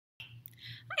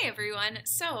Hi everyone.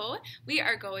 So we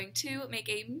are going to make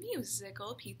a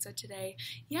musical pizza today.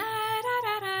 Ya da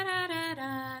da da da da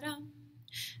da dum.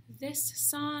 This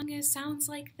song sounds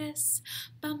like this.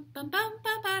 Bum bum bum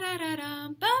bum ba da da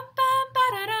dum. Bum bum ba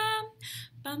da dum.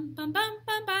 Bum bum bum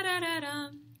bum ba da da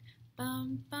dum.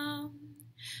 Bum bum.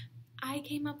 I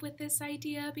came up with this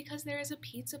idea because there is a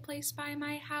pizza place by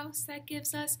my house that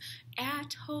gives us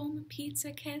at-home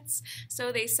pizza kits.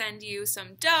 So they send you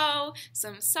some dough,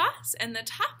 some sauce, and the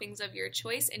toppings of your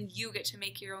choice, and you get to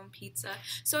make your own pizza.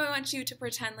 So I want you to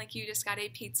pretend like you just got a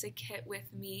pizza kit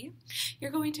with me.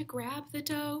 You're going to grab the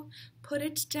dough, put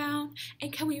it down,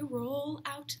 and can we roll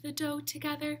out the dough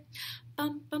together?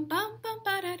 Bum bum bum bum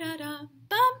ba da da dum.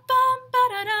 Bum bum ba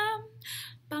da dum.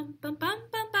 Bum bum bum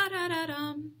bum ba da da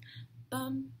dum.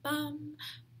 Bum bum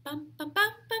bum bum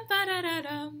bum bum ba da da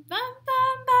dum. Bum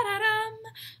bum ba da dum.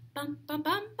 Bum bum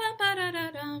bum bum ba da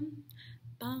da dum.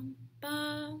 Bum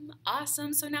bum.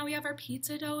 Awesome. So now we have our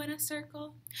pizza dough in a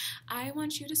circle. I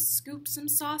want you to scoop some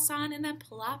sauce on and then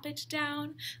plop it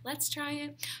down. Let's try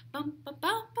it. Bum bum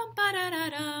bum bum ba da da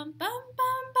dum. Bum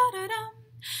bum ba da dum.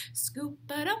 Scoop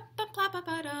ba dum bum plop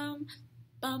ba dum.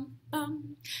 Bum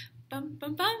bum. Bum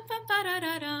bum bum bum ba da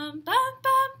da dum. Bum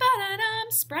bum ba da dum.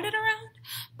 Spread it around.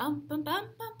 Bum bum bum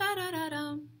bum ba da da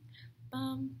dum.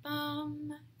 Bum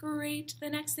bum. Great. The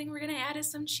next thing we're gonna add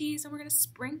is some cheese, and we're gonna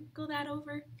sprinkle that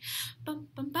over. Bum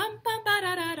bum bum bum ba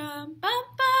da da dum. Bum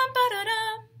bum ba da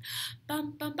dum.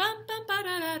 Bum bum bum bum ba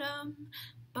da da dum.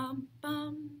 Bum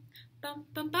bum. Bum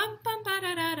bum bum bum ba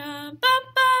da da dum. Bum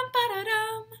bum ba da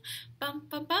dum. Bum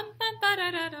bum bum bum ba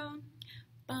da da dum.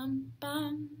 Bum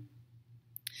bum.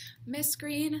 Miss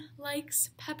Green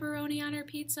likes pepperoni on her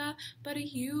pizza, but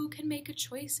you can make a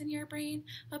choice in your brain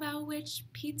about which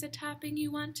pizza topping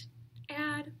you want to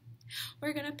add.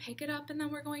 We're going to pick it up and then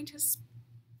we're going to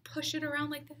push it around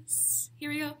like this.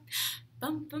 Here we go.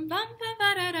 Bum bum bum bum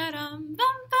ba da da dum.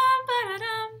 Bum bum ba da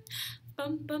dum.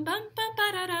 Bum bum bum bum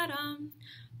ba da da dum.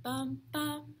 Bum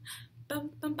bum. Bum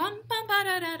bum bum bum ba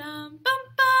da da dum. Bum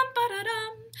bum ba da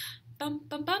dum. Bum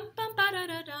bum bum bum ba da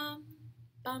da dum.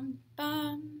 Bum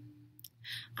bum.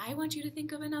 I want you to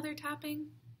think of another topping.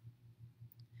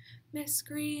 Miss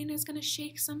Green is going to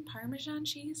shake some Parmesan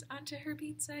cheese onto her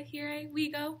pizza. Here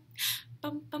we go.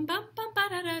 Bum bum bum bum ba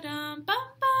da da dum. Bum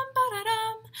bum ba da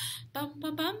dum. Bum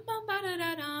bum bum bum ba da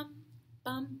da dum.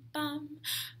 Bum bum.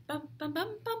 Bum bum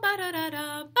bum bum ba da da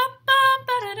dum. Bum bum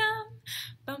ba da dum.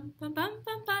 Bum bum bum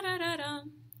bum ba da da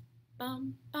dum.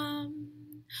 Bum bum.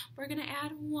 We're going to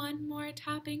add one more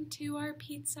topping to our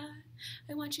pizza.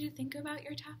 I want you to think about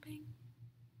your topping.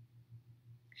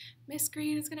 Miss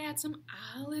Green is going to add some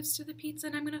olives to the pizza,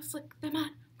 and I'm going to flick them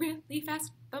on really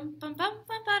fast. Bum bum bum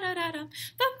bum ba da da dum.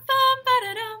 Bum bum ba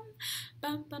da dum.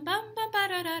 Bum bum bum bum ba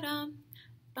da da dum.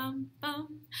 Bum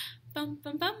bum. Bum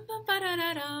bum bum bum ba da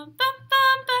da dum. Bum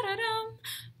bum ba da dum.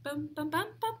 Bum bum bum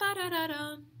bum ba da da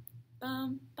dum.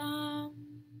 Bum bum.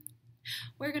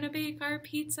 We're going to bake our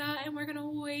pizza, and we're going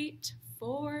to wait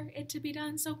for it to be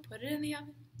done, so put it in the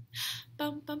oven.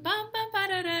 Bum bum bum bum ba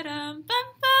da da dum. Bum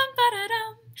bum ba da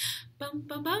dum. Bum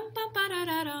bum bum bum ba da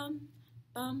da dum.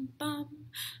 Bum bum.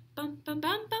 Bum bum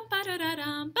bum bum ba da da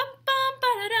dum. Bum bum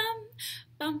ba da dum.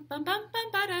 Bum bum bum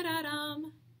bum ba da da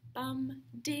dum. Bum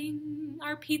ding.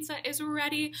 Our pizza is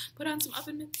ready. Put on some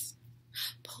oven mitts.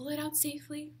 Pull it out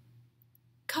safely.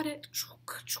 Cut it.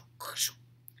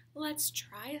 Let's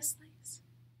try a slice.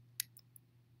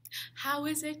 How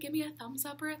is it? Give me a thumbs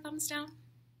up or a thumbs down.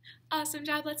 Awesome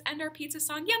job. Let's end our pizza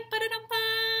song. Yum, ba-da-dum,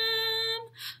 bum.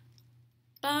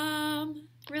 Bum.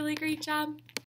 Really great job.